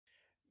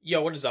Yo,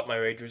 what is up, my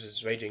Ragers?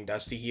 It's Raging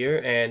Dusty here,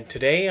 and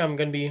today I'm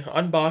going to be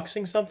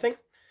unboxing something.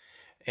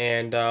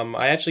 And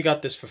I actually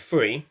got this for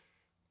free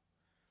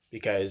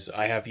because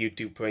I have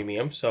YouTube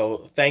Premium,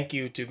 so thank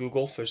you to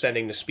Google for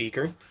sending the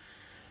speaker.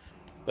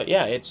 But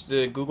yeah, it's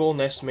the Google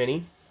Nest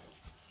Mini,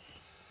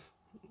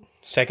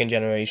 second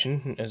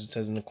generation, as it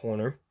says in the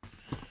corner.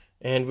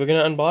 And we're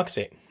going to unbox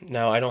it.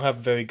 Now, I don't have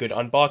a very good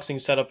unboxing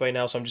setup right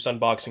now, so I'm just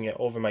unboxing it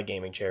over my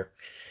gaming chair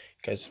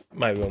because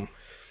my room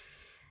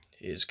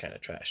is kind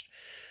of trashed.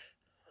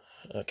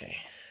 Okay.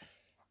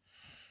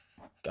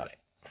 Got it.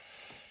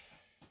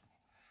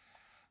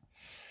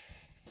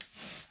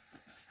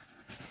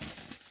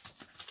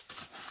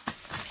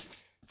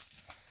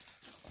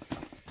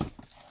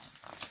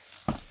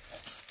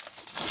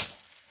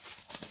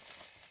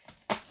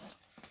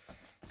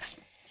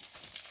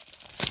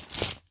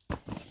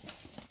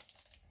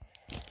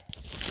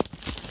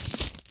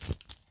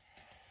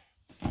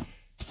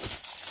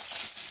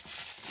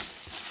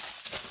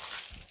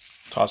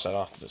 Toss that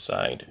off to the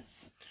side.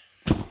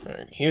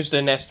 Alright, here's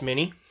the Nest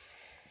Mini.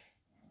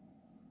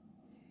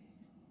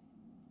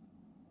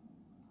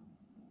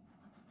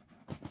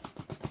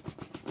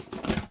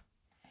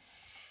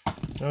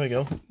 There we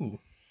go. Ooh.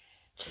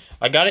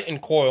 I got it in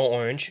coral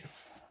orange.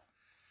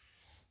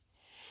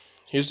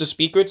 Here's the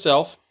speaker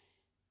itself.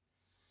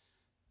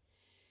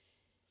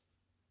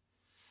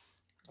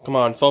 Come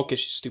on,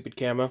 focus, you stupid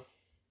camera.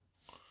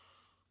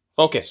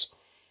 Focus.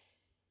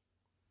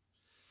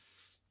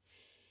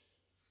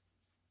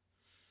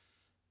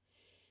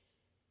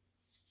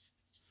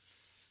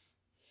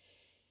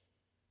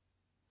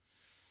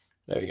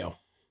 There we go.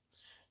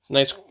 It's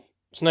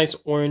a nice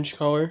orange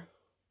color.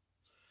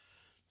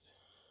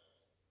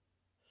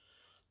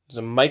 There's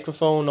a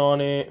microphone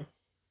on it.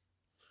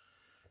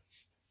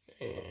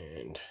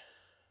 And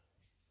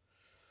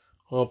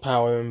a little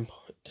power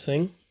input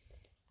thing.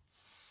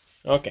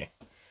 Okay.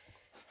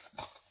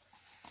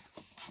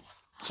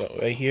 So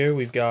right here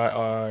we've got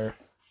our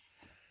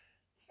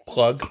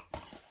plug.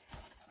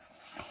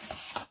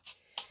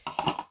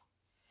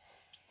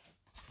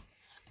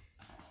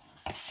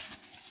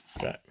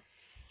 Got it.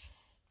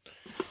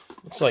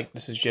 Looks like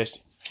this is just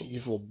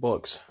usual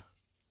books.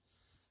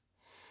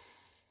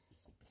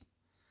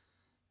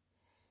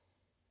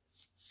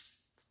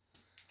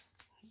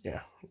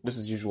 Yeah, this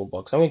is usual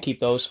books. I'm going to keep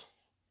those.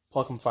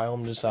 Plug them, file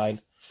them to the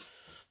side.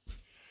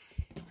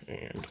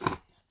 And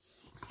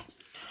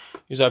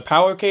here's our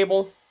power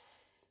cable.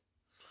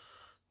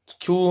 It's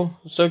a cool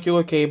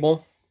circular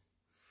cable.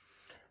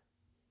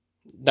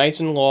 Nice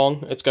and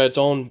long. It's got its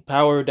own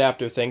power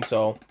adapter thing,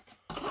 so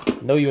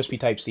no USB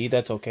Type-C.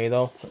 That's okay,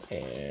 though.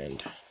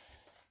 And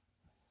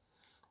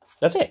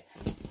that's it.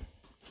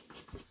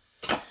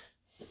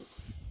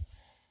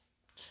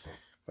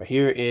 But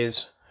here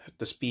is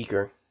the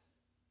speaker.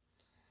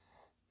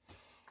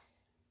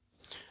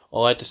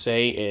 All I have to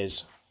say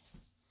is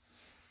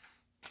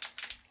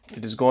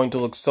it is going to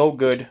look so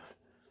good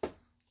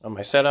on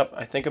my setup.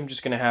 I think I'm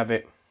just going to have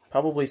it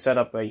probably set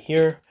up right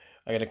here.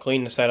 I got to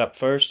clean the setup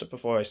first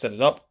before I set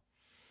it up.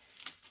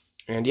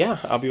 And yeah,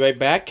 I'll be right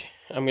back.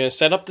 I'm going to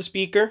set up the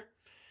speaker.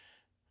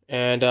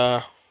 And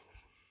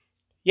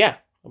yeah,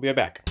 I'll be right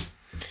back.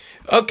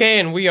 Okay,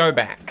 and we are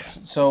back.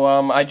 So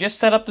I just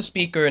set up the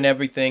speaker and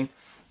everything.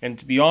 And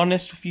to be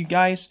honest with you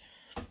guys,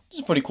 it's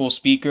a pretty cool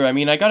speaker. I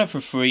mean, I got it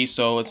for free,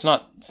 so it's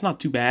not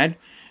too bad.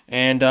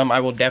 And I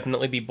will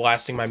definitely be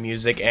blasting my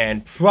music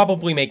and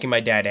probably making my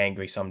dad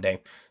angry someday.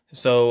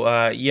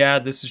 So yeah,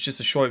 this is just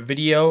a short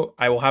video.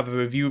 I will have a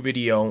review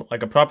video,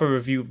 like a proper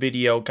review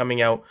video coming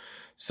out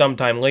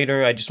sometime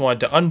later. I just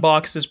wanted to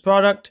unbox this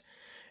product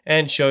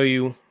and show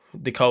you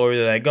the color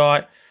that I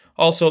got.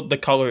 Also, the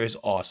color is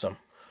awesome.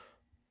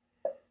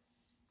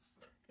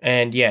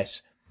 And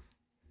yes,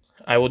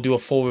 I will do a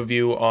full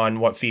review on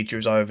what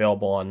features are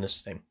available on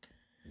this thing.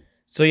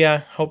 So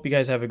yeah, hope you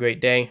guys have a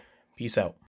great day. Peace out.